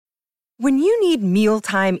When you need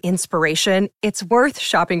mealtime inspiration, it's worth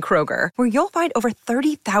shopping Kroger, where you'll find over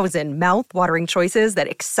 30,000 mouth-watering choices that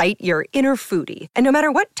excite your inner foodie. And no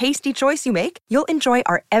matter what tasty choice you make, you'll enjoy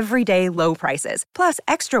our everyday low prices, plus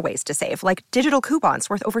extra ways to save, like digital coupons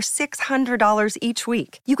worth over $600 each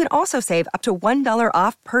week. You can also save up to $1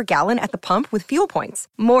 off per gallon at the pump with fuel points.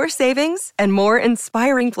 More savings and more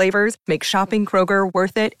inspiring flavors make shopping Kroger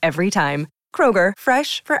worth it every time. Kroger,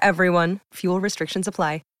 fresh for everyone. Fuel restrictions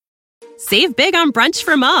apply. Save big on brunch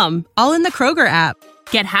for mom, all in the Kroger app.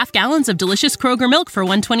 Get half gallons of delicious Kroger milk for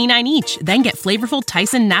 $1.29 each. Then get flavorful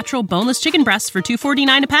Tyson natural boneless chicken breasts for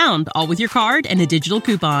 $2.49 a pound, all with your card and a digital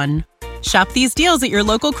coupon. Shop these deals at your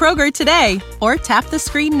local Kroger today, or tap the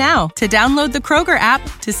screen now to download the Kroger app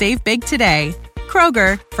to save big today.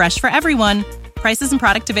 Kroger, fresh for everyone. Prices and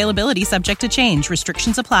product availability subject to change.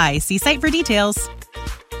 Restrictions apply. See site for details.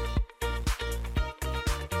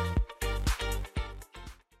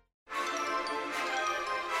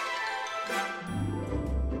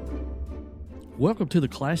 Welcome to the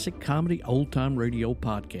Classic Comedy Old Time Radio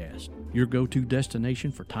Podcast, your go-to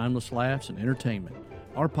destination for timeless laughs and entertainment.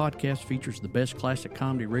 Our podcast features the best classic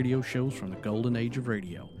comedy radio shows from the golden age of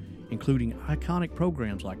radio, including iconic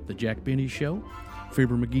programs like The Jack Benny Show,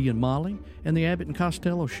 Fibber, McGee and Molly, and The Abbott and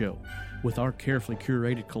Costello Show. With our carefully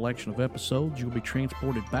curated collection of episodes, you'll be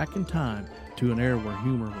transported back in time to an era where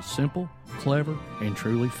humor was simple, clever, and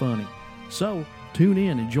truly funny. So, tune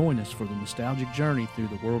in and join us for the nostalgic journey through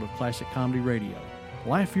the world of classic comedy radio.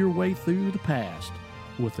 Laugh your way through the past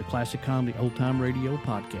with the Classic Comedy Old Time Radio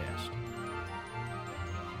Podcast.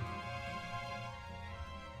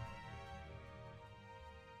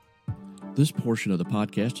 This portion of the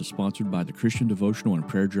podcast is sponsored by the Christian Devotional and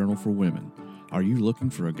Prayer Journal for Women. Are you looking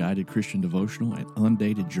for a guided Christian devotional and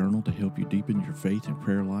undated journal to help you deepen your faith and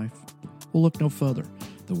prayer life? Well, look no further.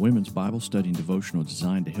 The Women's Bible Study and Devotional is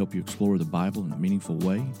designed to help you explore the Bible in a meaningful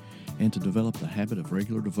way and to develop the habit of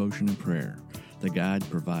regular devotion and prayer. The guide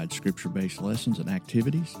provides scripture-based lessons and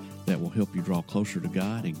activities that will help you draw closer to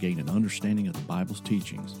God and gain an understanding of the Bible's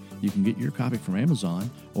teachings. You can get your copy from Amazon,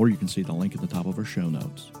 or you can see the link at the top of our show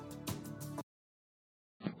notes.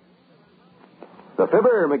 The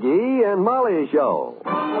Fibber, McGee, and Molly Show.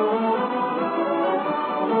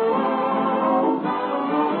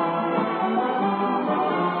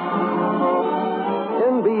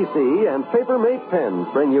 NBC and Papermate Pens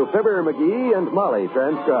bring you Fibber, McGee, and Molly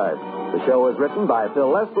transcribed. The show is written by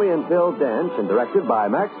Phil Leslie and Phil Dench and directed by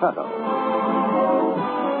Max Hutto.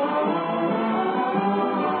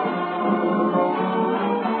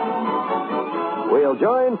 We'll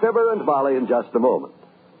join Fibber and Molly in just a moment.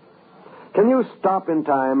 Can you stop in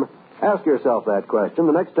time? Ask yourself that question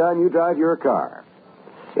the next time you drive your car.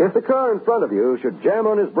 If the car in front of you should jam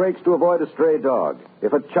on his brakes to avoid a stray dog,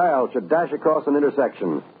 if a child should dash across an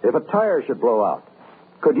intersection, if a tire should blow out,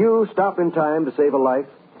 could you stop in time to save a life?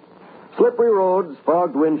 Slippery roads,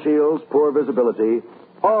 fogged windshields, poor visibility,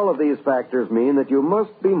 all of these factors mean that you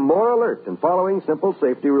must be more alert in following simple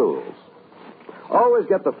safety rules. Always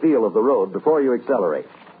get the feel of the road before you accelerate.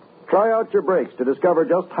 Try out your brakes to discover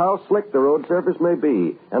just how slick the road surface may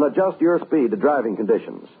be and adjust your speed to driving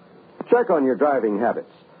conditions. Check on your driving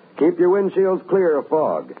habits. Keep your windshields clear of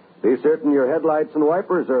fog. Be certain your headlights and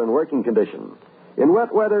wipers are in working condition. In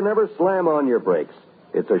wet weather, never slam on your brakes.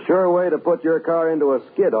 It's a sure way to put your car into a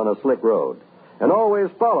skid on a slick road. And always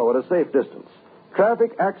follow at a safe distance.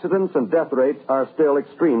 Traffic accidents and death rates are still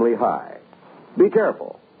extremely high. Be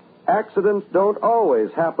careful. Accidents don't always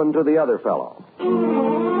happen to the other fellow.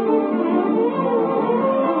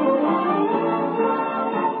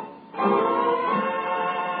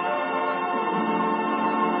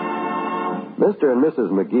 Mr. and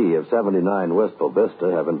Mrs. McGee of 79 Wistful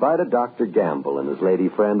Vista have invited Dr. Gamble and his lady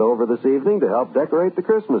friend over this evening to help decorate the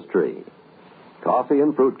Christmas tree. Coffee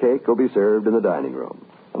and fruitcake will be served in the dining room,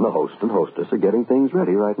 and the host and hostess are getting things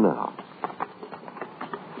ready right now.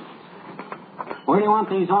 Where do you want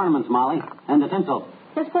these ornaments, Molly? And the tinsel?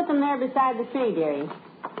 Just put them there beside the tree, dearie.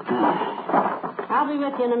 I'll be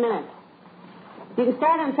with you in a minute. You can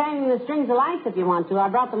start untangling the strings of lights if you want to. I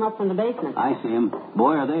brought them up from the basement. I see them.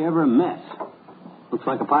 Boy, are they ever a mess. Looks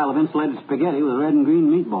like a pile of insulated spaghetti with red and green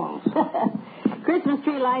meatballs. Christmas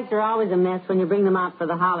tree lights are always a mess when you bring them out for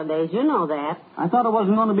the holidays. You know that. I thought it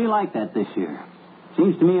wasn't going to be like that this year.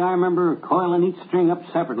 Seems to me I remember coiling each string up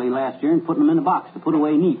separately last year and putting them in a box to put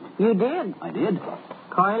away neat. You did? I did.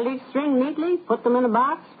 Coiled each string neatly, put them in a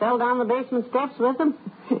box, fell down the basement steps with them,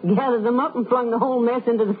 gathered them up, and flung the whole mess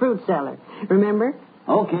into the fruit cellar. Remember?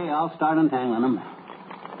 Okay, I'll start untangling them.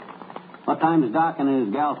 What time is Doc and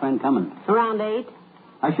his gal friend coming? Around 8.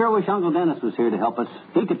 I sure wish Uncle Dennis was here to help us.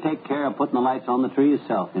 He could take care of putting the lights on the tree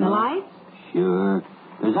himself, you know. The lights? Sure.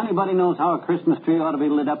 If there's anybody knows how a Christmas tree ought to be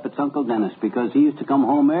lit up, it's Uncle Dennis, because he used to come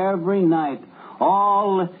home every night.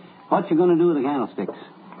 What you going to do with the candlesticks?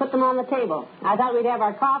 Put them on the table. I thought we'd have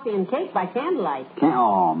our coffee and cake by candlelight.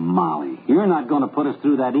 Oh, Molly, you're not going to put us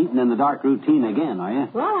through that eating in the dark routine again, are you?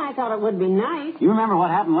 Well, I thought it would be nice. You remember what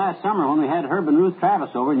happened last summer when we had Herb and Ruth Travis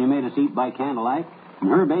over and you made us eat by candlelight? And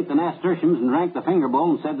Herb ate the nasturtiums and drank the finger bowl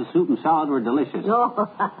and said the soup and salad were delicious. Oh,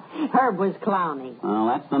 Herb was clowning. Well,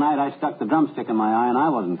 that's the night I stuck the drumstick in my eye and I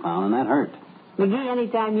wasn't clowning. That hurt. McGee,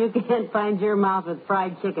 anytime you can't find your mouth with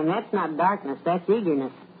fried chicken, that's not darkness, that's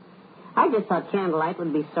eagerness. I just thought candlelight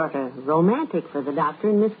would be sort of romantic for the doctor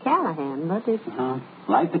and Miss Callahan, but it's...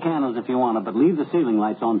 Light the candles if you want to, but leave the ceiling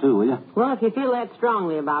lights on, too, will you? Well, if you feel that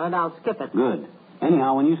strongly about it, I'll skip it. Good.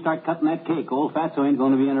 Anyhow, when you start cutting that cake, old Fatso ain't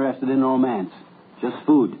going to be interested in romance. Just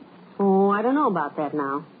food. Oh, I don't know about that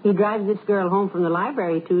now. He drives this girl home from the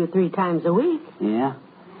library 2 or 3 times a week. Yeah?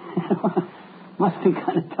 Must be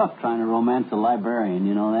kind of tough trying to romance a librarian,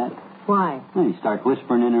 you know that? Why? Well, you start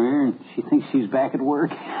whispering in her ear and she thinks she's back at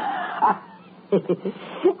work.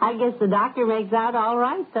 I guess the doctor makes out all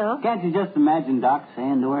right, though. Can't you just imagine Doc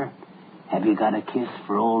saying to her, "Have you got a kiss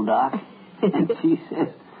for old Doc?" And she says,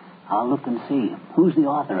 "I'll look and see. Who's the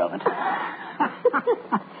author of it?"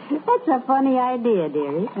 That's a funny idea,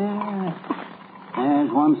 dearie.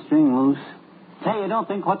 There's one string loose. Say, you don't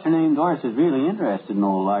think what's-her-name Doris is really interested in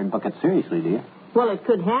old Lard Bucket seriously, do you? Well, it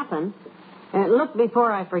could happen. Look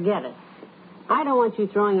before I forget it. I don't want you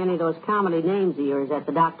throwing any of those comedy names of yours at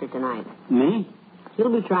the doctor tonight. Me?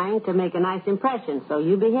 You'll be trying to make a nice impression, so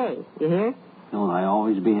you behave. You hear? Don't I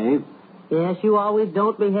always behave? Yes, you always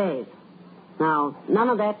don't behave. Now, none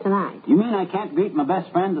of that tonight. You mean I can't greet my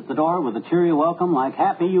best friend at the door with a cheery welcome like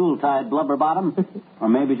Happy Yuletide, Blubberbottom? Or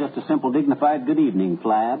maybe just a simple, dignified good evening,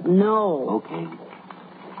 Flab? No. Okay.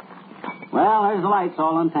 Well, there's the lights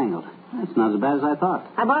all untangled. That's not as bad as I thought.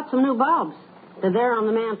 I bought some new bulbs. They're there on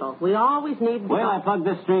the mantel. We always need... Well, I plug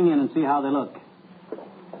this string in and see how they look.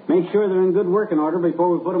 Make sure they're in good working order before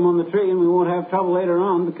we put them on the tree, and we won't have trouble later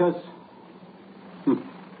on because...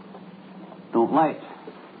 Don't light.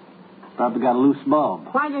 Probably got a loose bulb.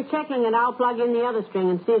 While you're checking it, I'll plug in the other string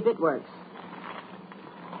and see if it works.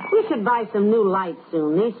 We should buy some new lights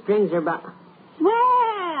soon. These strings are about...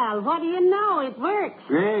 Well, what do you know? It works.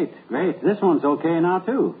 Great. This one's okay now,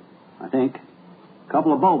 too, I think. A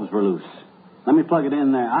couple of bulbs were loose. Let me plug it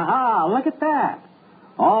in there. Aha! Look at that.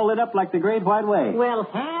 All lit up like the Great White Way. Well,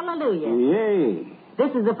 hallelujah. Yay.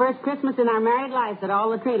 This is the first Christmas in our married life that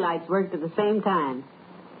all the tree lights worked at the same time.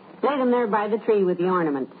 Lay them there by the tree with the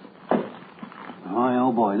ornaments.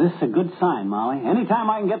 Oh, boy. This is a good sign, Molly. Anytime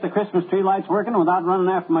I can get the Christmas tree lights working without running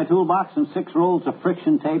after my toolbox and 6 rolls of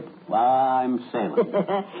friction tape, well, I'm sailing.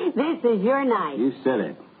 This is your night. You said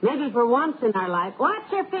it. Maybe for once in our life.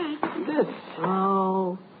 Watch your feet. This.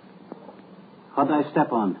 Oh. What did I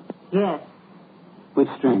step on? Yes. Which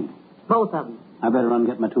string? Both of them. I better run and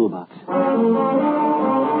get my toolbox.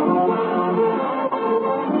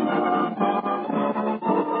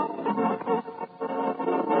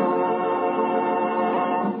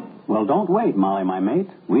 Well, don't wait, Molly, my mate.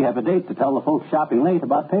 We have a date to tell the folks shopping late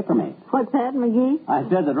about Papermate. What's that, McGee? I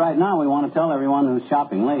said that right now we want to tell everyone who's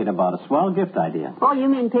shopping late about a swell gift idea. Oh, you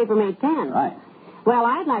mean Papermate pens? Right. Well,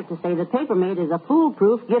 I'd like to say that Papermate is a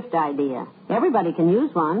foolproof gift idea. Everybody can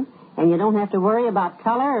use one, and you don't have to worry about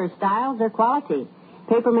color or styles or quality.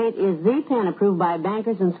 Papermate is the pen approved by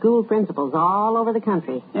bankers and school principals all over the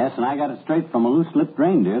country. Yes, and I got it straight from a loose-lipped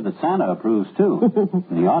reindeer that Santa approves, too.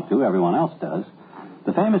 And he ought to. Everyone else does.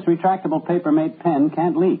 The famous retractable Papermate pen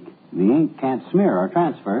can't leak. The ink can't smear or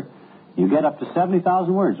transfer. You get up to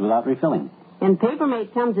 70,000 words without refilling. And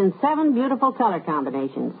Papermate comes in 7 beautiful color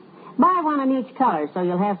combinations. Buy one in each color so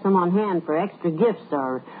you'll have some on hand for extra gifts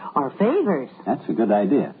or favors. That's a good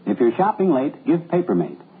idea. If you're shopping late, give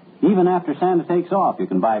Papermate. Even after Santa takes off, you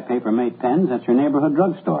can buy Papermate pens at your neighborhood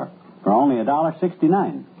drugstore for only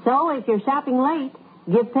 $1.69. So if you're shopping late,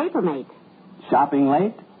 give Papermate. Shopping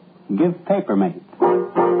late? Give Papermate.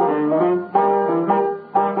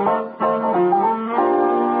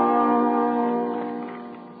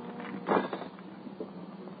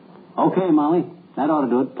 Okay, Molly. That ought to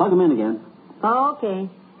do it. Plug them in again. Okay.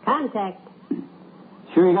 Contact.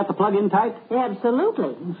 Sure you got the plug in tight?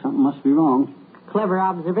 Absolutely. Something must be wrong. Clever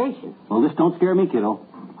observation. Well, this don't scare me, kiddo.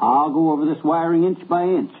 I'll go over this wiring inch by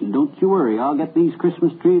inch, and don't you worry. I'll get these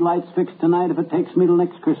Christmas tree lights fixed tonight if it takes me till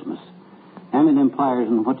next Christmas. Hand me them pliers,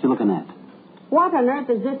 and what you looking at? What on earth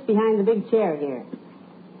is this behind the big chair here?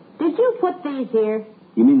 Did you put these here?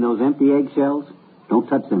 You mean those empty eggshells? Don't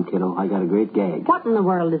touch them, kiddo. I got a great gag. What in the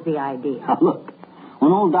world is the idea? Now, look.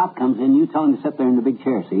 When old Doc comes in, you tell him to sit there in the big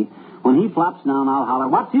chair, see? When he flops down, I'll holler,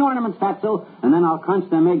 "What's the ornaments, Fatso?" And then I'll crunch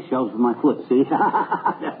them eggshells with my foot, see?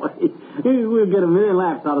 That way, we'll get a million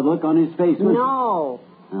laughs out of the look on his face. No.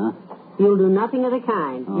 Huh? You'll do nothing of the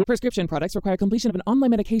kind. Prescription products require completion of an online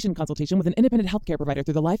medication consultation with an independent healthcare provider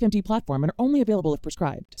through the LifeMD platform and are only available if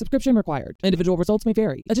prescribed. Subscription required. Individual results may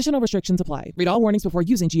vary. Additional restrictions apply. Read all warnings before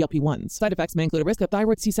using GLP-1s. Side effects may include a risk of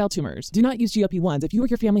thyroid C-cell tumors. Do not use GLP-1s if you or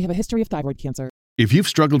your family have a history of thyroid cancer. If you've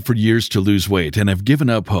struggled for years to lose weight and have given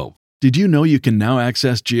up hope, did you know you can now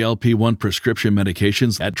access GLP-1 prescription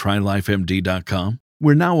medications at TryLifeMD.com?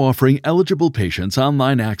 We're now offering eligible patients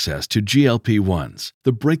online access to GLP-1s,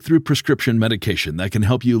 the breakthrough prescription medication that can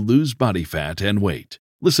help you lose body fat and weight.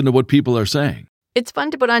 Listen to what people are saying. It's fun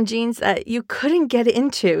to put on jeans that you couldn't get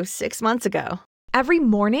into 6 months ago. Every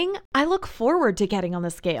morning, I look forward to getting on the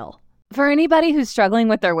scale. For anybody who's struggling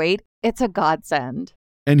with their weight, it's a godsend.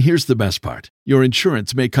 And here's the best part. Your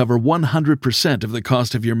insurance may cover 100% of the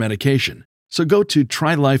cost of your medication. So go to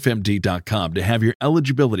TryLifeMD.com to have your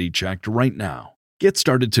eligibility checked right now. Get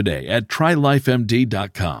started today at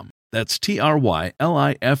TryLifeMD.com. That's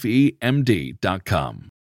TryLifeMD.com.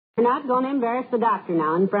 You're not going to embarrass the doctor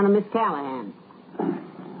now in front of Miss Callahan.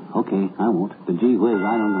 Okay, I won't. But gee whiz,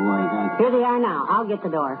 I don't know where I got... Here they are now. I'll get the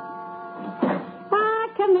door.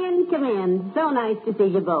 Come in, come in. So nice to see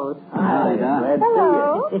you both. Hi, Doc.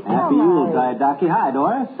 Hello. Happy Yuletide, Docky. Hi,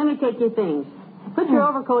 Doris. Let me take your things. Put your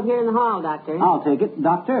overcoat here in the hall, Doctor. I'll take it,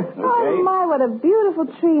 Doctor. Oh, my, what a beautiful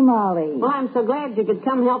tree, Molly. Well, I'm so glad you could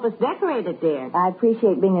come help us decorate it, dear. I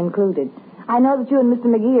appreciate being included. I know that you and Mr.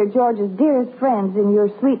 McGee are George's dearest friends, and you're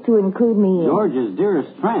sweet to include me in. George's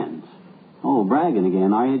dearest friends? Oh, bragging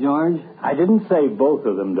again, are you, George? I didn't say both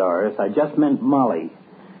of them, Doris. I just meant Molly.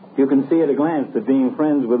 You can see at a glance that being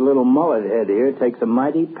friends with little mullet head here takes a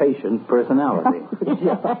mighty patient personality.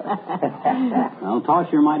 Well,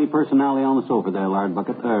 toss your mighty personality on the sofa there, Lard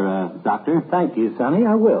Bucket, Doctor. Thank you, Sonny.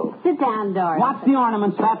 I will. Sit down, Doris. What's the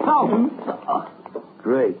ornaments, Fatso?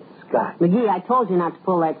 Great Scott. McGee, I told you not to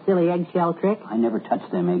pull that silly eggshell trick. I never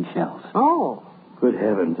touched them eggshells. Oh. Good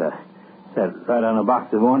heavens. Sat right on a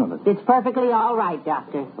box of ornaments. It's perfectly all right,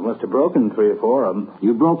 Doctor. I must have broken 3 or 4 of them.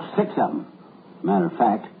 You broke 6 of them. Matter of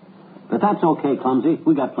fact. But that's okay, Clumsy.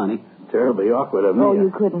 We got plenty. Terribly awkward of me. Oh, you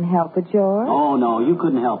couldn't help it, George? Oh, no, you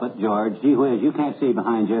couldn't help it, George. Gee whiz, you can't see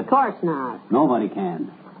behind you. Of course not. Nobody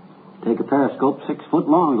can. Take a periscope 6 foot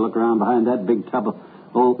long to look around behind that big tub of...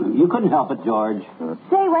 Oh, you couldn't help it, George.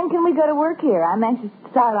 Say, when can we go to work here? I'm anxious to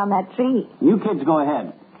start on that tree. You kids go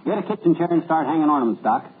ahead. Get a kitchen chair and start hanging ornaments,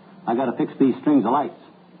 Doc. I got to fix these strings of lights.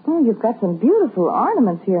 Oh, you've got some beautiful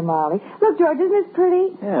ornaments here, Molly. Look, George, isn't this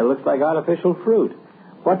pretty? Yeah, it looks like artificial fruit.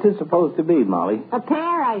 What's it supposed to be, Molly? A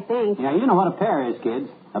pear, I think. Yeah, you know what a pear is, kids.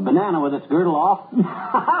 A banana with its girdle off.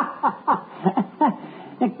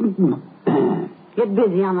 Get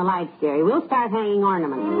busy on the lights, Jerry. We'll start hanging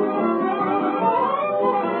ornaments.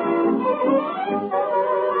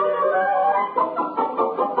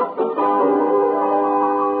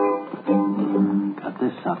 Got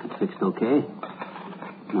this socket fixed okay.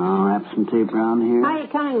 Now, wrap some tape around here. How are you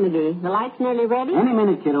coming, McGee? The light's nearly ready? Any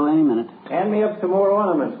minute, kiddo, any minute. Hand me up some more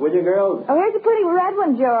ornaments, will you, girls? Oh, here's a pretty red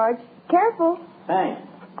one, George. Careful. Thanks.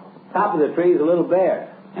 Top of the tree's a little bare.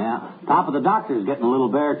 Yeah, top of the doctor's getting a little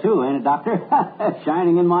bare, too, ain't it, Doctor?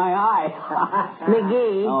 Shining in my eye.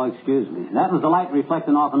 McGee. Oh, excuse me. That was the light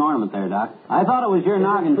reflecting off an ornament there, Doc. I thought it was your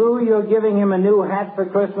noggin. True you're giving him a new hat for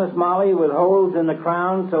Christmas, Molly, with holes in the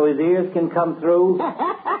crown so his ears can come through?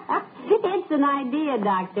 It's an idea,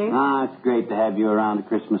 Doctor. Ah, it's great to have you around at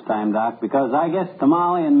Christmas time, Doc, because I guess to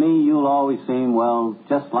Molly and me, you'll always seem, well,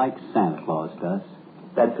 just like Santa Claus does.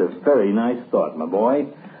 That's a very nice thought, my boy.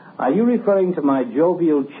 Are you referring to my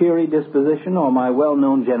jovial, cheery disposition or my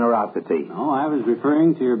well-known generosity? Oh, I was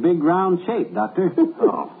referring to your big round shape, Doctor.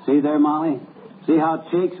 Oh. See there, Molly? See how it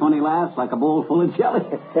shakes when he laughs like a bowl full of jelly?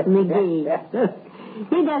 McGee.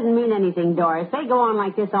 He doesn't mean anything, Doris. They go on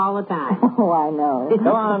like this all the time. Oh, I know. Come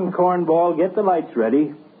on, cornball, get the lights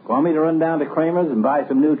ready. Want me to run down to Kramer's and buy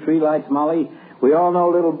some new tree lights, Molly? We all know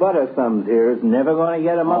little Butter Thumbs here is never going to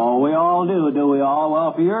get them up. Oh, we all do we all?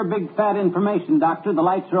 Well, for your big fat information, Doctor, the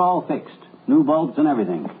lights are all fixed. New bulbs and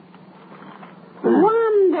everything.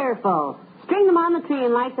 Wonderful. String them on the tree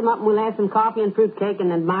and light them up, and we'll have some coffee and fruit cake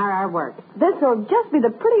and admire our work. This will just be the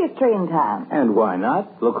prettiest tree in town. And why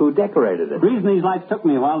not? Look who decorated it. The reason these lights took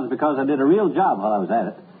me a while is because I did a real job while I was at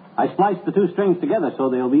it. I spliced the 2 strings together so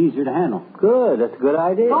they'll be easier to handle. Good. That's a good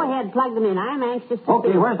idea. Go ahead, plug them in. I'm anxious to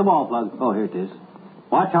Okay, see. where's the wall plug? Oh, here it is.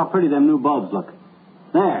 Watch how pretty them new bulbs look.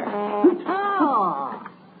 There. Oh.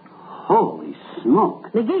 Holy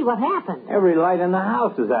smoke. McGee, what happened? Every light in the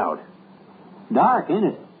house is out. Dark, ain't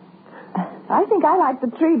it? I think I like the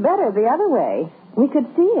tree better the other way. We could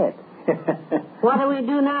see it. What do we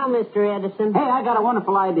do now, Mr. Edison? Hey, I got a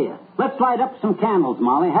wonderful idea. Let's light up some candles,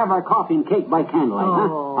 Molly. Have our coffee and cake by candlelight,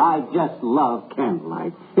 Oh. huh? I just love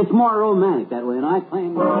candlelight. It's more romantic that way, and I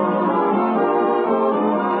claim...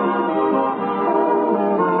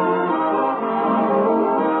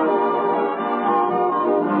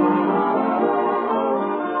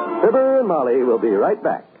 Fibber and Molly will be right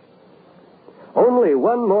back. Only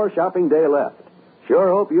one more shopping day left. Sure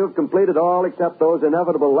hope you've completed all except those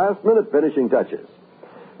inevitable last-minute finishing touches.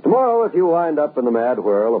 Tomorrow, if you wind up in the mad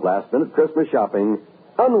whirl of last-minute Christmas shopping,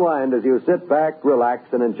 unwind as you sit back,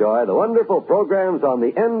 relax, and enjoy the wonderful programs on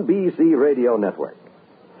the NBC radio network.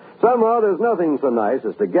 Somehow, there's nothing so nice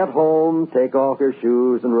as to get home, take off your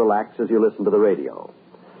shoes, and relax as you listen to the radio.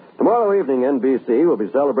 Tomorrow evening, NBC will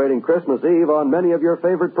be celebrating Christmas Eve on many of your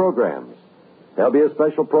favorite programs. There'll be a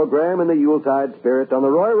special program in the Yuletide spirit on the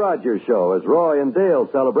Roy Rogers Show as Roy and Dale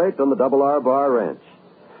celebrate on the Double R Bar Ranch.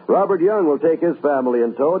 Robert Young will take his family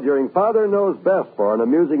in tow during Father Knows Best for an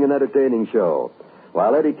amusing and entertaining show,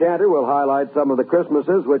 while Eddie Cantor will highlight some of the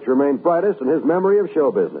Christmases which remain brightest in his memory of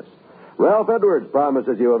show business. Ralph Edwards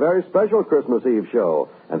promises you a very special Christmas Eve show,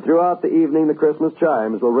 and throughout the evening the Christmas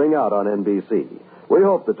chimes will ring out on NBC. We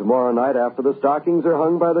hope that tomorrow night, after the stockings are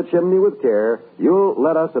hung by the chimney with care, you'll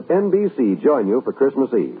let us at NBC join you for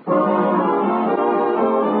Christmas Eve.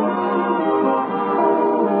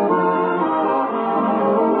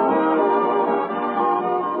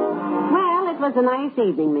 Well, it was a nice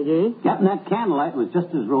evening, McGee. Yep, and that candlelight was just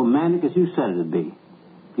as romantic as you said it'd be.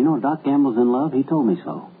 You know, Doc Gamble's in love. He told me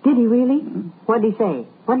so. Did he really? Mm-hmm. What'd he say?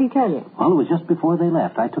 What'd he tell you? Well, it was just before they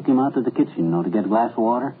left. I took him out to the kitchen, to get a glass of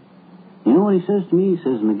water. You know what he says to me? He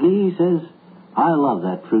says, McGee, he says, I love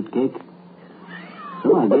that fruitcake.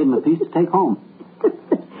 So I gave him a piece to take home.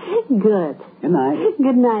 Good. Good night.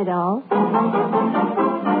 Good night, all.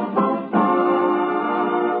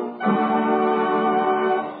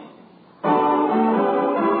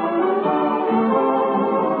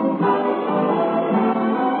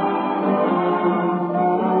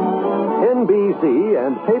 NBC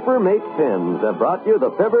and Paper Mate Pens have brought you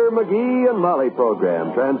the Fibber, McGee, and Molly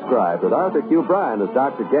program, transcribed with Arthur Q. Bryan as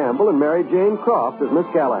Dr. Gamble and Mary Jane Croft as Miss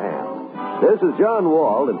Callahan. This is John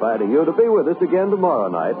Wald inviting you to be with us again tomorrow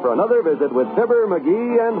night for another visit with Fibber,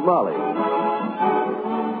 McGee, and Molly.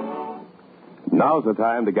 Now's the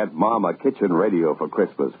time to get Mom a kitchen radio for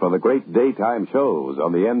Christmas for the great daytime shows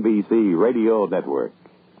on the NBC Radio Network.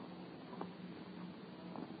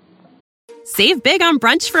 Save big on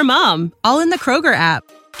brunch for Mom, all in the Kroger app.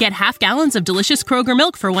 Get half gallons of delicious Kroger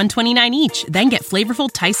milk for $1.29 each. Then get flavorful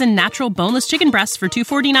Tyson natural boneless chicken breasts for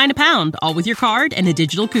 $2.49 a pound, all with your card and a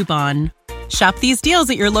digital coupon. Shop these deals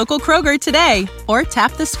at your local Kroger today, or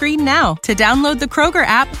tap the screen now to download the Kroger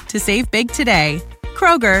app to save big today.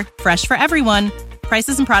 Kroger, fresh for everyone.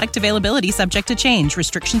 Prices and product availability subject to change.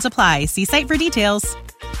 Restrictions apply. See site for details.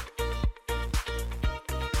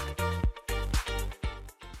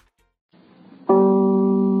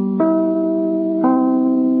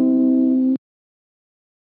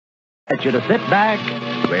 I want you to sit back,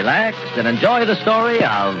 relax, and enjoy the story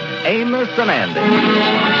of Amos and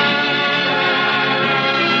Andy.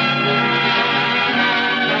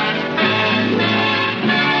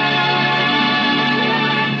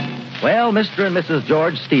 Well, Mr. and Mrs.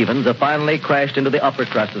 George Stevens have finally crashed into the upper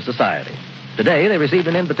crust of society. Today, they received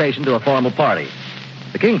an invitation to a formal party.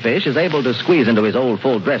 The Kingfish is able to squeeze into his old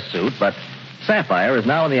full dress suit, but Sapphire is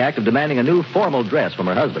now in the act of demanding a new formal dress from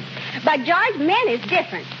her husband. But, George, men is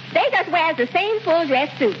different. They just wears the same full dress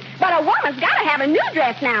suit. But a woman's got to have a new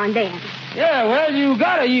dress now and then. Yeah, well, you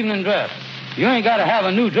got an evening dress. You ain't got to have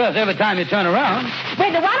a new dress every time you turn around.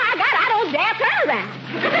 With the one I got, I don't dare turn around.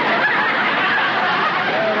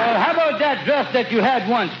 Well, how about that dress that you had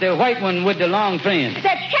once, the white one with the long train? The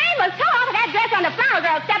chain was tore off of that dress when the flower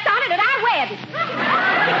girl stepped on it at our wedding.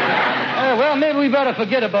 Well, maybe we better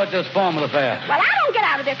forget about this formal affair. Well, I don't get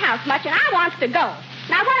out of this house much, and I wants to go.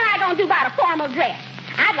 Now, what am I going to do about a formal dress?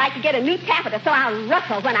 I'd like to get a new taffeta so I'll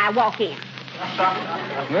rustle when I walk in.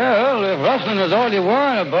 Well, if rustling is all you're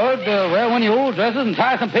worrying about, wear one of your old dresses and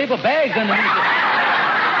tie some paper bags underneath it.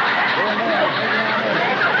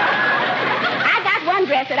 I got one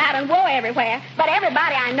dress that I done wore everywhere, but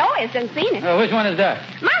everybody I know has done seen it. Which one is that?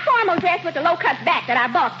 My formal dress with the low-cut back that I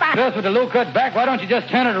bought $5. Dress with the low-cut back? Why don't you just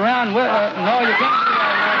turn it around? No, you can't do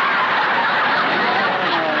that.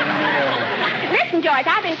 Listen, Listen, George,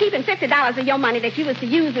 I've been keeping $50 of your money that you was to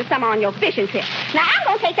use this summer on your fishing trip. Now, I'm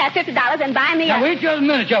going to take that $50 and buy me Now, wait just a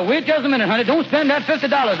minute, Joe. Wait just a minute, honey. Don't spend that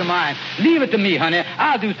 $50 of mine. Leave it to me, honey.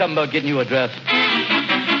 I'll do something about getting you a dress.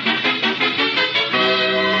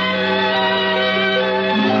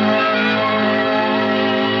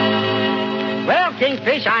 Well,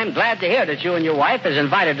 Kingfish, I'm glad to hear that you and your wife is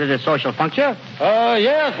invited to this social function.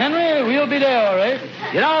 Yes, Henry. We'll be there, all right.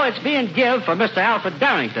 You know, it's being give for Mr. Alfred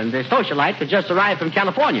Darrington, the socialite that just arrived from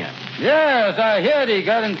California. Yes, I heard he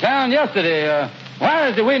got in town yesterday. Why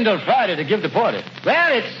is he waiting until Friday to give the party?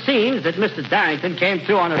 Well, it seems that Mr. Darrington came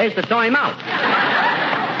through on a race to throw him out.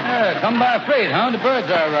 Come by freight, huh? The birds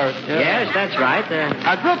are out. Yes, that's right.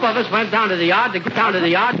 A group of us went down to the yard.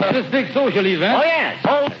 This big social event? Oh, yes.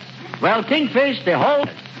 Well, Kingfish, the whole...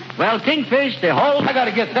 I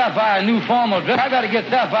gotta get Sapphire a new formal dress.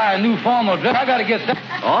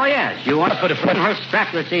 Oh, yes. You want to put her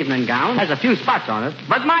strapless evening gown. Has a few spots on it.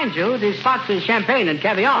 But mind you, the spots is champagne and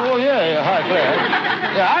caviar. Oh, yeah, high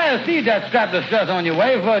class. I see that strapless dress on your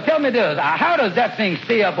wife. Tell me this. How does that thing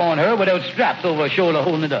stay up on her without straps over her shoulder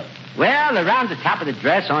holding it up? Well, around the top of the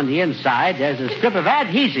dress on the inside, there's a strip of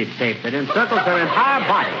adhesive tape that encircles her entire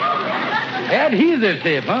body. Adhesive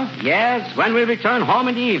tape, huh? Yes. When we return home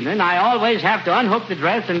in the evening, I always have to unhook the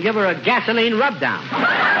dress and give her a gasoline rub-down.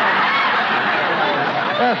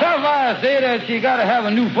 Sapphire say that she got to have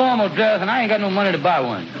a new formal dress, and I ain't got no money to buy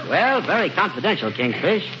one. Well, very confidential,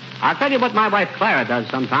 Kingfish. I'll tell you what my wife Clara does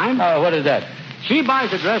sometimes. What is that? She buys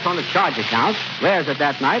the dress on a charge account, wears it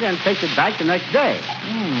that night, and takes it back the next day.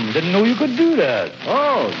 Didn't know you could do that.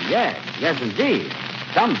 Oh, yes. Yes, indeed.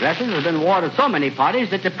 Some dresses have been worn at so many parties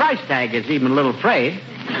that the price tag is even a little frayed.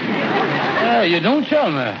 You don't tell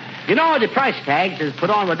me. You know, the price tags is put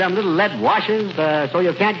on with them little lead washers, so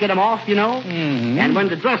you can't get them off, you know? Mm-hmm. And when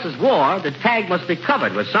the dress is worn, the tag must be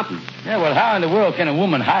covered with something. Yeah, well, how in the world can a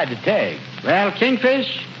woman hide the tag? Well,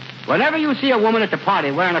 Kingfish, whenever you see a woman at the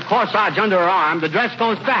party wearing a corsage under her arm, the dress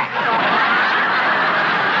goes back.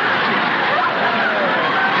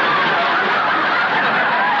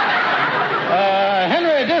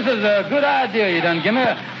 Henry, this is a good idea you done give me.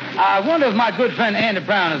 I wonder if my good friend Andy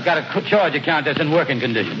Brown has got a charge account that's in working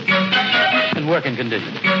condition. Come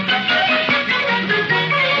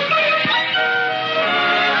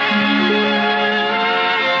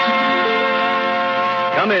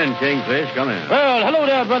in, Kingfish, come in. Well, hello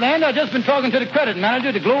there, Brother Andy. I've just been talking to the credit manager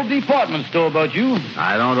at the Globe Department Store about you.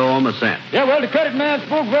 I don't owe him a cent. Yeah, well, the credit man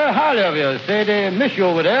spoke very highly of you. Said they miss you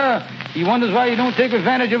over there. He wonders why you don't take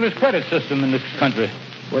advantage of his credit system in this country.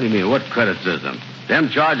 What do you mean? What credit system? Them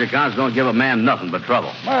charge accounts don't give a man nothing but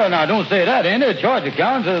trouble. Well, now, don't say that, Andy. Charge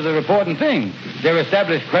accounts are the reporting thing. They're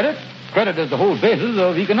established credit. Credit is the whole basis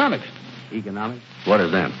of economics. Economics? What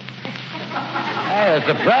is them? I'm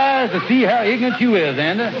surprised to see how ignorant you is,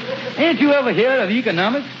 Andy. Ain't you ever heard of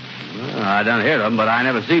economics? Well, I done heard of them, but I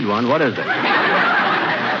never seen one. What is it?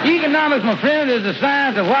 Economics, my friend, is the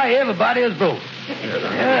science of why everybody is broke.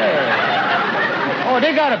 Yeah. Oh,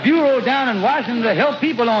 they got a bureau down in Washington to help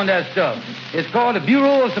people on that stuff. It's called the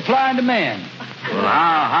Bureau of Supply and Demand. Well,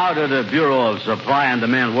 how do the Bureau of Supply and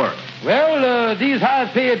Demand work? Well, these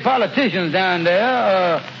high-paid politicians down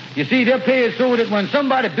there, you see, they're paid so that when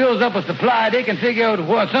somebody builds up a supply, they can figure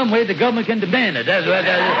out some way the government can demand it. That's what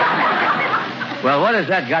that is. Well, what has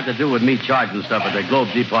that got to do with me charging stuff at the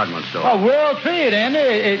Globe Department Store? Oh, world trade, Andy.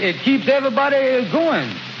 It keeps everybody going.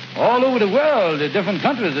 All over the world, the different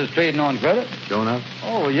countries is trading on credit. Sure enough?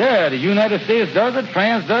 Oh, yeah. The United States does it.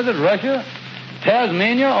 France does it. Russia,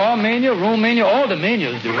 Tasmania, Armenia, Romania, all the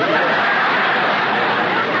manias do it.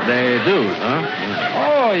 They do, huh?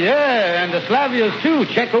 Oh, yeah. And the Slavias, too.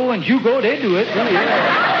 Checo and Jugo, they do it. Oh,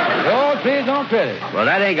 yeah. They all trade on credit. Well,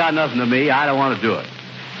 that ain't got nothing to me. I don't want to do it.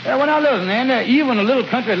 Yeah, well, now, listen, Andy, even a little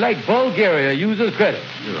country like Bulgaria uses credit.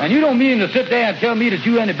 Sure. And you don't mean to sit there and tell me that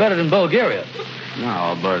you're any better than Bulgaria.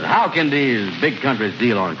 No, but how can these big countries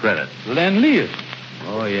deal on credit? Lend-lease.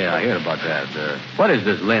 Oh, yeah, I heard about that. What is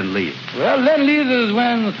this lend-lease? Well, lend-lease is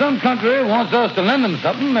when some country wants us to lend them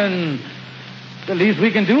something, and the least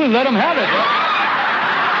we can do is let them have it.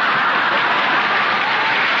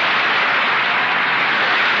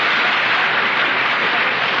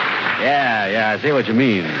 Yeah, I see what you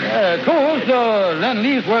mean. Of course,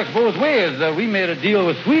 lend-lease works both ways. We made a deal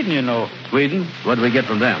with Sweden, you know. Sweden? What did we get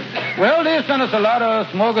from them? Well, they sent us a lot of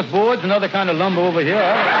smorgasbords and other kind of lumber over here.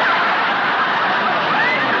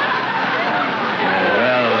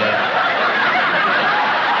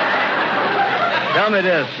 Tell me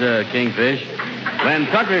this, Kingfish. When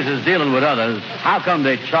countries is dealing with others, how come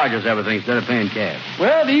they charge us everything instead of paying cash?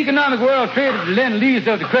 Well, the economic world trade of the lend-lease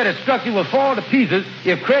of the credit structure will fall to pieces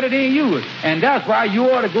if credit ain't used. And that's why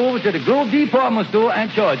you ought to go over to the Grove department store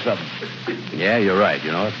and charge something. Yeah, you're right,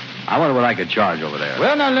 you know. I wonder what I could charge over there.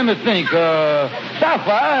 Well, now, let me think.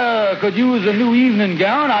 Sapphire could use a new evening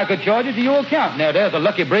gown. I could charge it to your account. Now, there's a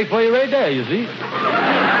lucky break for you right there, you see.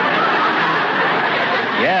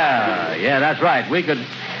 Yeah, that's right. We could...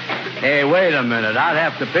 Hey, wait a minute. I'd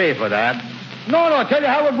have to pay for that. No, I'll tell you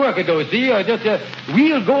how it works, though, see.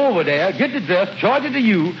 We'll go over there, get the dress, charge it to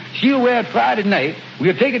you. She'll wear it Friday night.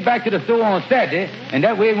 We'll take it back to the store on Saturday, and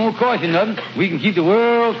that way it won't cost you nothing. We can keep the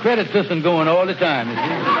world credit system going all the time, you see.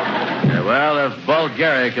 Yeah, well, if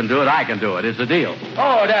Bulgaria can do it, I can do it. It's a deal.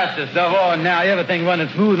 Oh, that's the stuff. Oh, now everything running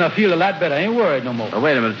smooth and I feel a lot better. I ain't worried no more. Now,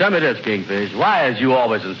 wait a minute. Tell me this, Kingfish. Why is you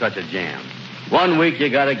always in such a jam? 1 week you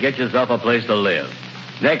got to get yourself a place to live.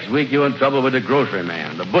 Next week you're in trouble with the grocery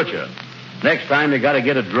man, the butcher. Next time you got to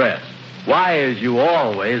get a dress. Why is you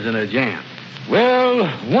always in a jam? Well,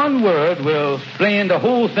 one word will explain the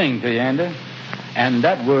whole thing to you, Andy. And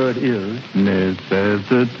that word is...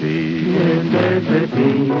 Necessity.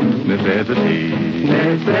 Necessity. Necessity.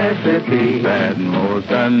 Necessity. That most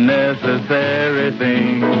unnecessary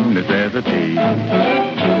thing. Necessity.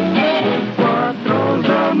 What throws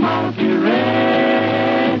a monkey wrenching?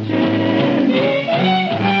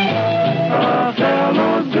 A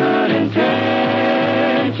fellow's good intention.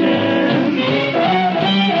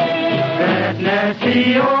 That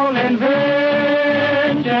nasty old invention.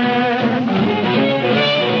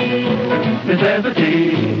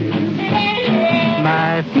 Necessity.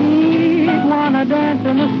 My feet wanna dance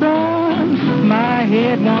in the sun. My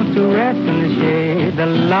head wants to rest in the shade. The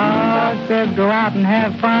Lord said go out and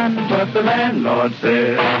have fun. But the landlord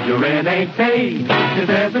said your rent ain't paid.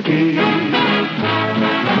 Necessity.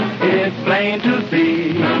 It's plain to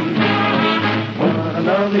see what a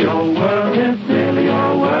lovely old world this silly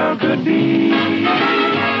old world could be.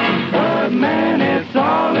 But man, it's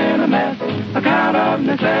all in a mess. Account of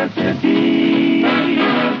necessity.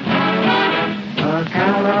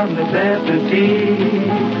 Account of necessity.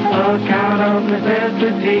 Account of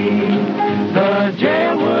necessity. The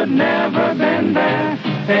jail would never been there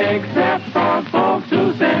except for folks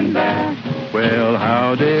who sin there. Well,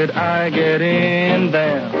 how did I get in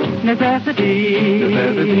there? Necessity.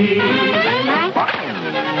 Necessity.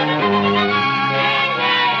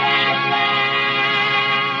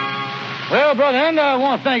 Well, Brother Andy, I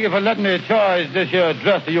want to thank you for letting me charge this here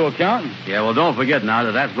dress to your account. Yeah, well, don't forget now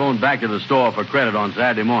that that's going back to the store for credit on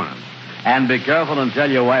Saturday morning. And be careful and tell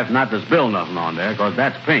your wife not to spill nothing on there, because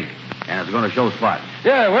that's pink, and it's going to show spots.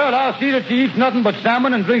 Yeah, well, I'll see that she eats nothing but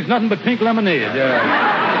salmon and drinks nothing but pink lemonade.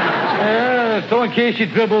 So in case she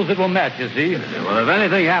dribbles, it will match, you see. Yeah, well, if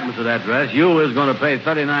anything happens to that dress, you is going to pay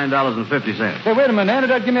 $39.50. Hey, wait a minute, Andy.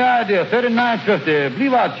 That give me an idea. $39.50.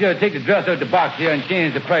 Believe I'll take the dress out of the box here and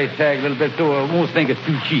change the price tag a little bit so I won't think it's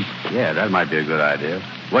too cheap. Yeah, that might be a good idea.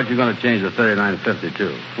 What you going to change the $39.50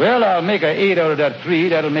 to? Well, I'll make an 8 out of that 3.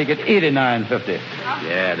 That'll make it $89.50.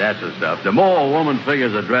 Yeah, that's the stuff. The more a woman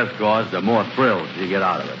figures a dress costs, the more thrills you get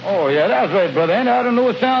out of it. Oh, yeah, that's right, Brother Andy. I don't know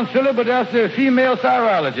it sounds silly, but that's the female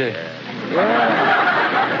chirology. Yeah.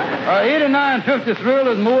 89.50 thrill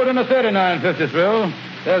is more than a 39.50 thrill.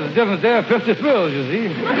 There's a difference there, 50 thrills, you see.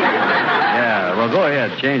 Yeah, well, go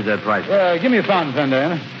ahead. Change that price. Give me a fountain pen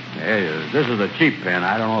there. Hey, this is a cheap pen.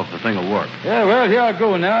 I don't know if the thing will work. Yeah, well, here I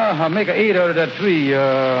go now. I'll make an 8 out of that 3.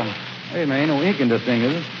 Hey, man, ain't no ink in this thing,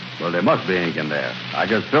 is it? Well, there must be ink in there. I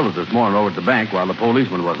just filled it this morning over at the bank while the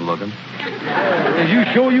policeman wasn't looking. Is you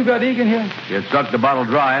sure you got ink in here? It sucked the bottle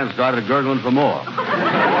dry and started gurgling for more.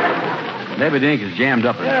 Maybe the ink is jammed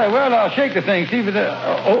up in there. Yeah, well, I'll shake the thing, see if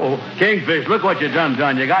it's... Kingfish, look what you done.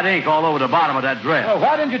 You got ink all over the bottom of that dress. Oh,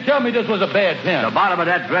 why didn't you tell me this was a bad pen? The bottom of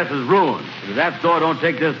that dress is ruined. If that store don't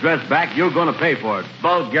take this dress back, you're going to pay for it.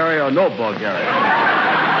 Bulgaria or no Bulgaria.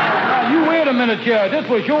 Now, you wait a minute, here. This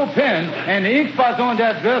was your pen, and the ink spots on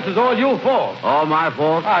that dress is all your fault. All my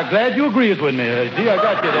fault? I'm glad you agrees with me. See, I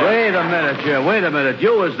got you there. Wait a minute, here. Wait a minute.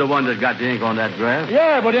 You was the one that got the ink on that dress.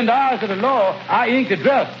 Yeah, but in the eyes of the law, I inked the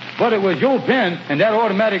dress. But it was your pen, and that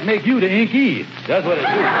automatic make you the inkee. That's what it is.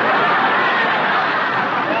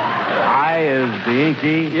 I is the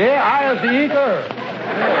inkee? Yeah, I is the inker.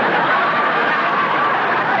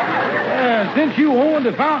 Yeah, and since you own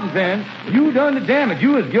the fountain pen, you done the damage.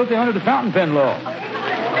 You is guilty under the fountain pen law.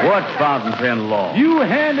 What fountain pen law? You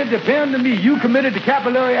handed the pen to me. You committed the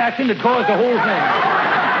capillary action that caused the whole thing.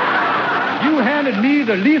 You handed me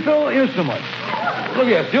the lethal instrument. Look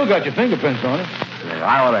here, still got your fingerprints on it.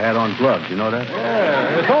 I ought to have on gloves. You know that?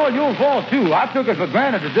 Yeah, it's all your fault, too. I took it for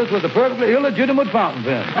granted that this was a perfectly illegitimate fountain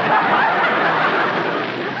pen.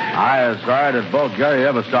 I am sorry that Bulgari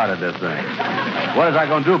ever started this thing. What is I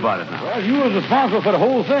going to do about it now? Well, you was responsible for the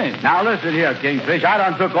whole thing. Now, listen here, Kingfish. I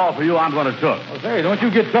done took all for you. I'm going to took. Well, say, don't you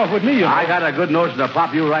get tough with me, you know. I got a good notion to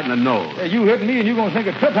pop you right in the nose. Hey, you hit me, and you're going to think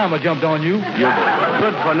a trip hammer jumped on you. You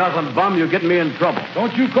good-for-nothing bum. You get me in trouble.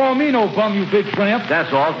 Don't you call me no bum, you big tramp.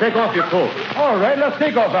 That's all. Take off your coat. All right, let's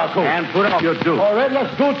take off our coat. And put on your suit. All right,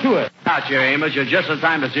 let's go to it. Out here, Amos. You're just in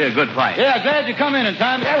time to see a good fight. Yeah, glad you come in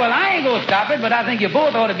time. Yeah, well, I ain't going to stop it, but I think you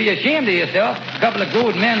both ought to be ashamed of yourself. A couple of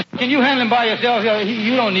good men. Can you handle him by yourself?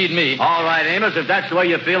 You don't need me. All right, Amos, if that's the way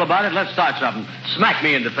you feel about it, let's start something. Smack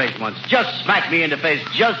me in the face once. Just smack me in the face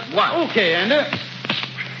just once. Okay, Andy.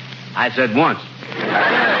 I said once.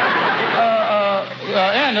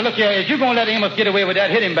 Andy, look here. If you're going to let Amos get away with that,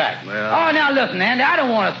 hit him back. Well... Oh, now listen, Andy. I don't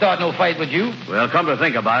want to start no fight with you. Well, come to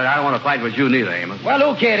think about it, I don't want to fight with you neither, Amos. Well,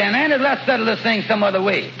 okay then, Andy. Let's settle this thing some other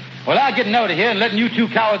way. Well, I'm getting out of here and letting you two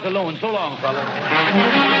cowards alone. So long, fellas.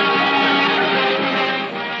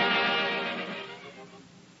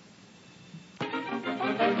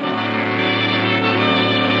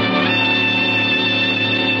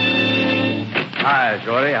 Hi,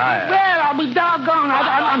 Shorty. Hi. Well, I'll be doggone.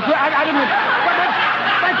 I'm sorry. I didn't.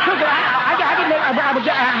 That's crooked. I didn't.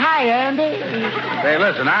 Hi, Andy. Hey,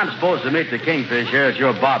 listen, I'm supposed to meet the Kingfish here at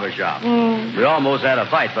your barber shop. We almost had a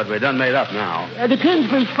fight, but we done made up now. The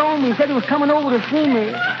Kingfish phoned me, said he was coming over to see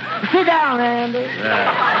me. Sit down, Andy. You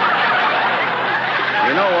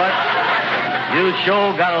know what? You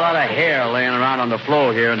sure got a lot of hair laying around on the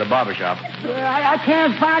floor here in the barber shop. I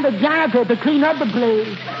can't find a janitor to clean up the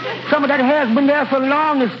place. Some of that hair's been there so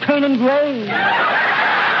long it's turning gray.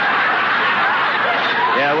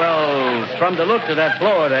 Yeah, well, from the looks of that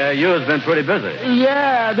floor there, you've been pretty busy.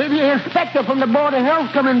 Yeah, the inspector from the Board of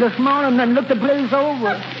Health come in this morning and looked the place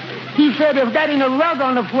over. He said if that ain't a rug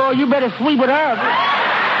on the floor, you better sweep it up.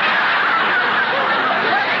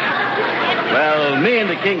 Well, me and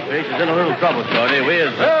the Kingfish is in a little trouble, Shorty.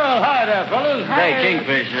 Well, hi there, fellas. Hey,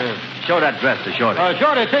 Kingfish, show that dress to Shorty.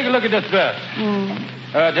 Shorty, take a look at this dress.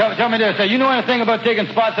 Tell me this. You know anything about taking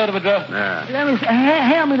spots out of a dress? Yeah. Let me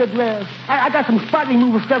hand me the dress. I got some spot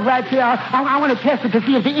removal stuff right here. I want to test it to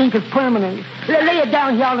see if the ink is permanent. Lay it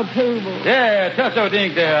down here on the table. Yeah, test out the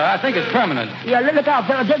ink there. I think it's permanent. Yeah, look out.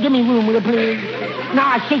 Give me room, will you, please? Now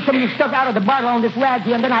I shake some of this stuff out of the bottle on this rag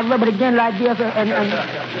here, and then I rub it again like this.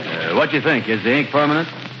 What do you think? Is the ink permanent?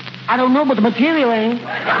 I don't know, but the material ain't.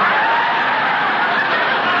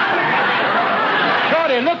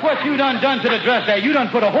 Shorty, look what you done to the dress there. You done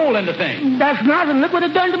put a hole in the thing. That's nothing. Look what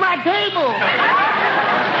it done to my table.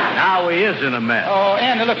 Now he is in a mess. Oh,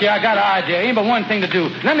 Andy, look here. I got an idea. Ain't but one thing to do.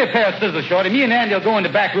 Lend me a pair of scissors, Shorty. Me and Andy will go in the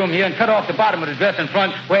back room here and cut off the bottom of the dress in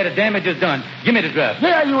front where the damage is done. Give me the dress.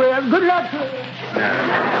 There you are. Good luck.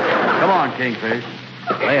 Come on, Kingfish.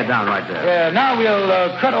 Lay it down right there. Yeah, now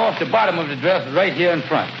we'll cut off the bottom of the dress right here in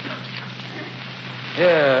front.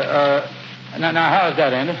 Yeah, now how's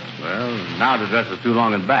that, Andy? Well, now the dress is too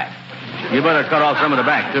long in back. You better cut off some of the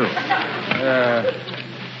back, too.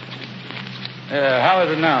 How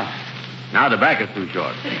is it now? Now the back is too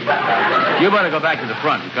short. You better go back to the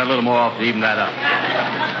front and cut a little more off to even that up.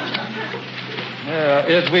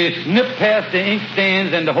 If we snip past the ink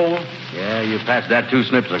stains and the hole? Yeah, you passed that 2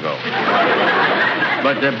 snips ago.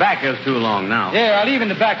 But the back is too long now. Yeah, I'll even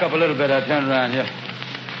the back up a little bit. I'll turn around here.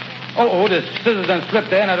 Oh, the scissors done slipped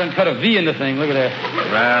there, and I done cut a V in the thing. Look at that.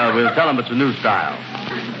 Well, we'll tell them it's a new style.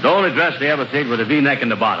 The only dress they ever seen with a V-neck in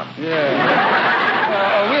the bottom.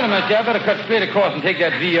 Yeah. Wait a minute, I better cut straight across and take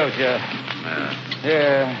that V out, yeah.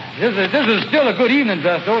 Yeah. This is still a good evening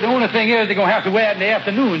dress, though. The only thing is they're going to have to wear it in the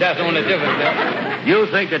afternoon. That's the only difference there. You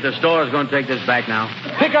think that the store is going to take this back now?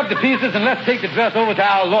 Pick up the pieces and let's take the dress over to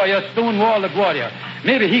our lawyer, Stonewall LaGuardia.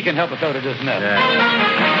 Maybe he can help us out of this mess. Yeah.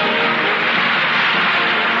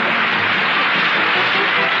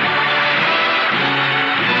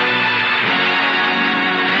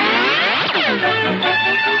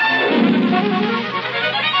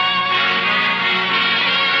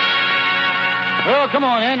 Well, come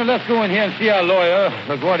on, Andrew. Let's go in here and see our lawyer,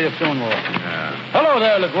 LaGuardia Stonewall. Yeah. Hello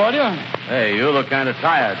there, LaGuardia. Hey, you look kind of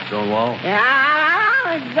tired, Stonewall. Yeah,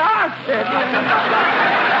 I'm exhausted.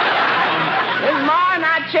 This morning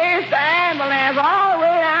I chased the ambulance all the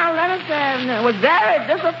way down Leonard Avenue. It was very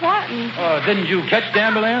disappointing. Didn't you catch the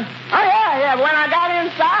ambulance? Oh, yeah. When I got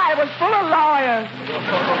inside, it was full of lawyers.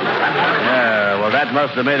 Yeah, well, that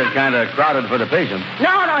must have made it kind of crowded for the patient.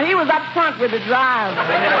 No, he was up front with the driver.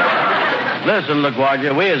 Listen,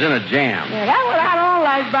 LaGuardia, we is in a jam. Yeah, that's what I don't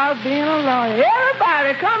like about being a lawyer.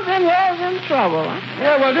 Everybody comes in here is in trouble. Huh?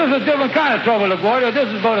 Yeah, well, this is a different kind of trouble, LaGuardia. This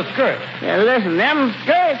is about a skirt. Yeah, listen, them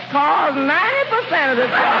skirts cause 90% of the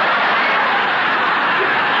trouble.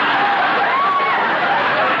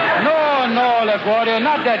 No, LaGuardia,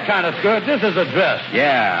 not that kind of skirt. This is a dress.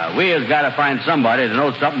 Yeah, we has got to find somebody to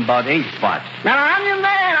know something about ink spots. Now, I'm your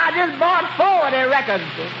man. I just bought 4 of their records.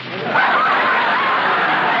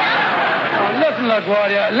 Listen,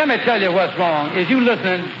 LaGuardia, let me tell you what's wrong. Is you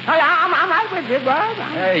listening? I'm right with you, bud.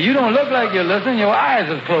 Hey, you don't look like you're listening. Your eyes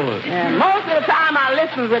are closed. Yeah, most of the time I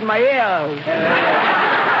listen with my ears.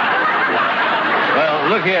 Well,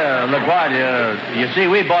 look here, LaGuardia. You see,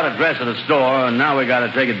 we bought a dress at a store, and now we got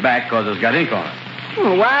to take it back because it's got ink on it.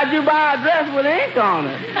 Why'd you buy a dress with ink on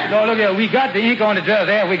it? No, look here. We got the ink on the dress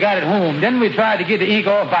there. We got it home. Then we tried to get the ink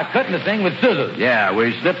off by cutting the thing with scissors. Yeah,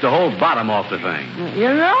 we snipped the whole bottom off the thing.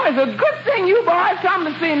 You know, it's a good thing you boys come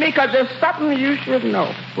to see me because there's something you should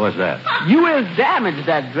know. What's that? You has damaged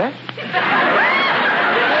that dress.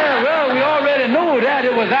 Yeah, well, we already know that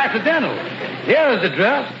it was accidental. Here's the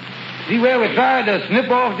dress. See where we tried to snip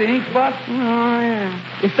off the ink spots? Oh, yeah.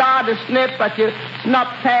 You started to snip, but you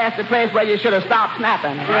snuffed past the place where you should have stopped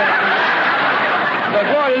snapping. But,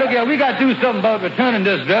 boy, look here. We got to do something about returning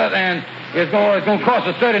this dress, and it's going to cost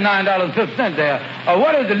us $39.50 there.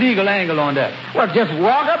 What is the legal angle on that? Well, just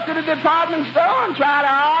walk up to the department store and try to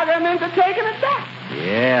argue them into taking it back.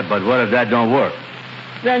 Yeah, but what if that don't work?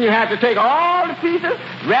 Then you have to take all the pieces,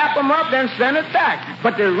 wrap them up, then send it back.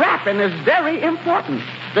 But the wrapping is very important.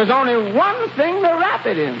 There's only one thing to wrap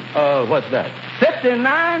it in. What's that?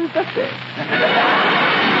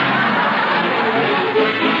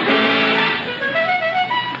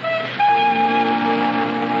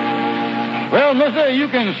 $59.50. Well, mister, you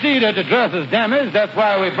can see that the dress is damaged. That's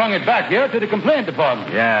why we brung it back here to the complaint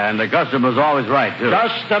department. Yeah, and the customer's always right, too.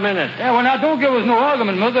 Just a minute. Yeah, well, now, don't give us no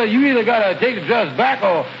argument, mister. You either got to take the dress back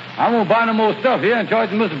or I won't buy no more stuff here and charge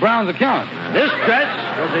Mr. Brown's account. This dress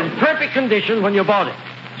was in perfect condition when you bought it.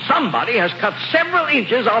 Somebody has cut several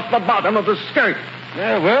inches off the bottom of the skirt.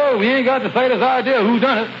 Yeah, well, we ain't got the slightest idea who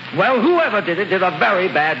done it. Well, whoever did it did a very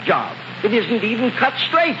bad job. It isn't even cut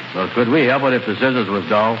straight. Well, could we help it if the scissors was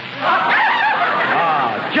dull?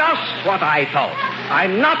 Just what I thought.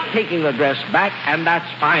 I'm not taking the dress back, and that's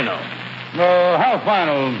final. How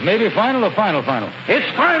final? Maybe final or final? It's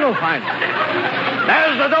final.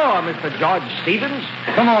 There's the door, Mr. George Stevens.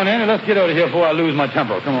 Come on in and let's get out of here before I lose my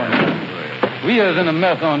temper. Come on in. We is in a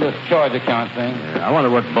mess on this charge account thing. Yeah, I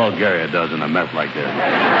wonder what Bulgaria does in a mess like this.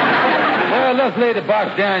 Well, let's lay the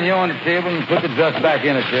box down here on the table and put the dress back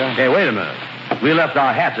in it, here. Hey, wait a minute. We left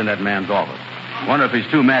our hats in that man's office. Wonder if he's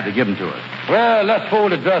too mad to give them to us. Well, let's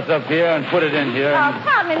fold the dress up here and put it in here.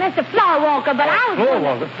 Pardon me, Mr. Floor Walker, but I was... Floor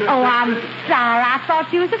Walker? Oh, I'm sorry. I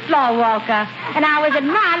thought you was a floor walker. And I was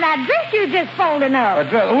admiring that dress you just folding up. A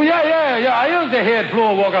dress? Oh, yeah. I is the head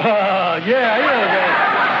floor walker. Yeah, I is.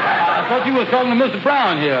 I thought you was talking to Mr.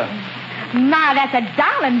 Brown here. My, that's a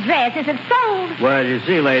darling dress. Is it sold? Well, you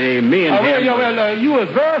see, lady, me and him... you was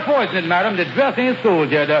very fortunate, madam. The dress ain't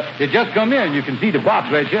sold yet. It just come in. You can see the box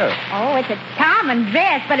right here. Oh, it's a charming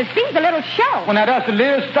dress, but it seems a little short. Well, now, that's the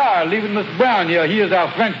latest style. Leaving Mr. Brown here. He is our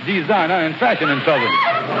French designer in fashion and Southern.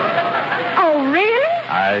 Oh, really?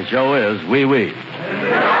 I sure is. Oui.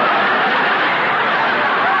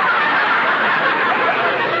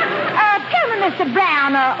 Mr.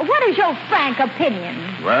 Brown, what is your frank opinion?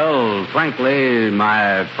 Well, frankly,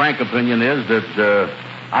 my frank opinion is that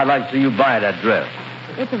I'd like to see you buy that dress.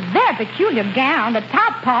 It's a very peculiar gown. The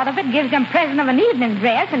top part of it gives the impression of an evening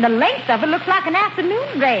dress, and the length of it looks like an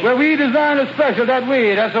afternoon dress. Well, we designed it special that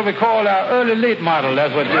way. That's what we call our early-late model.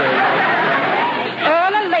 That's what it is.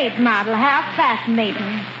 Early-late model. How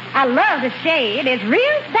fascinating. I love the shade. It's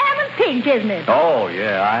real salmon pink, isn't it? Oh,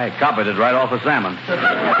 yeah. I copied it right off of salmon.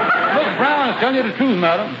 Mr. Brown is telling you the truth,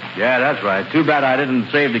 madam. Yeah, that's right. Too bad I didn't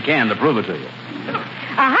save the can to prove it to you.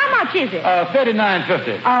 How much is it?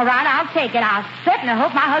 $39.50. All right, I'll take it. I certainly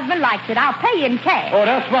hope my husband likes it. I'll pay you in cash. Oh,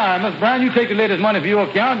 that's fine. Miss Brown, you take the latest money for your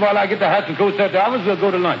account while I get the hats and coats at the office. We'll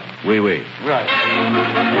go to lunch. Oui. Right.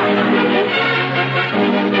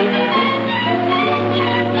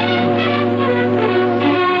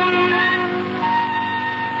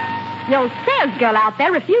 Your sales girl out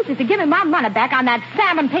there refuses to give me my money back on that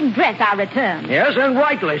salmon pink dress I returned. Yes, and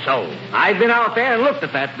rightly so. I've been out there and looked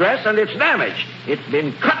at that dress, and it's damaged. It's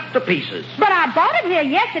been cut to pieces. But I bought it here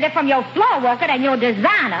yesterday from your floor worker and your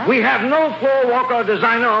designer. We have no floor walker or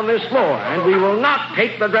designer on this floor, and we will not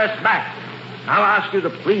take the dress back. I'll ask you to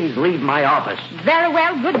please leave my office. Very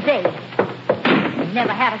well, good day.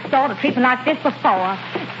 Never had a store to treat me like this before.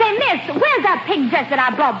 Say, miss, where's that pink dress that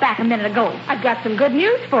I brought back a minute ago? I've got some good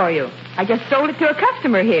news for you. I just sold it to a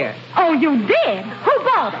customer here. Oh, you did? Who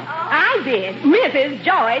bought it? I did. Mrs.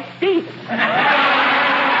 George Stevens.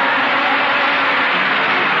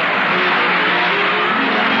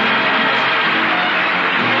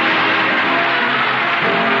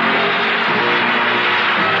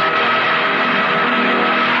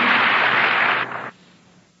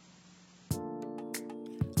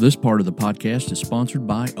 This part of the podcast is sponsored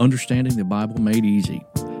by Understanding the Bible Made Easy.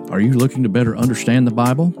 Are you looking to better understand the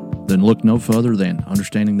Bible? Then look no further than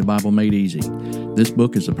Understanding the Bible Made Easy. This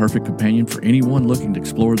book is a perfect companion for anyone looking to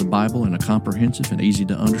explore the Bible in a comprehensive and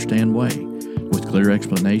easy-to-understand way. With clear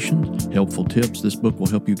explanations, helpful tips, this book will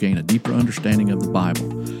help you gain a deeper understanding of the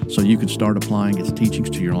Bible so you can start applying its teachings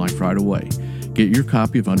to your life right away. Get your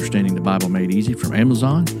copy of Understanding the Bible Made Easy from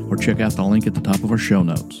Amazon or check out the link at the top of our show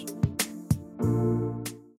notes.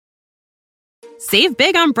 Save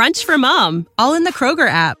big on brunch for mom, all in the Kroger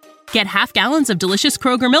app. Get half gallons of delicious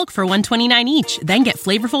Kroger milk for $1.29 each. Then get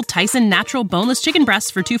flavorful Tyson natural boneless chicken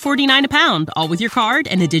breasts for $2.49 a pound, all with your card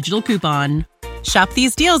and a digital coupon. Shop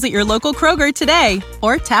these deals at your local Kroger today,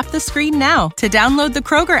 or tap the screen now to download the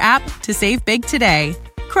Kroger app to save big today.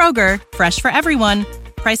 Kroger, fresh for everyone.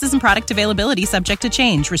 Prices and product availability subject to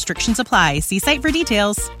change. Restrictions apply. See site for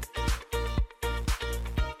details.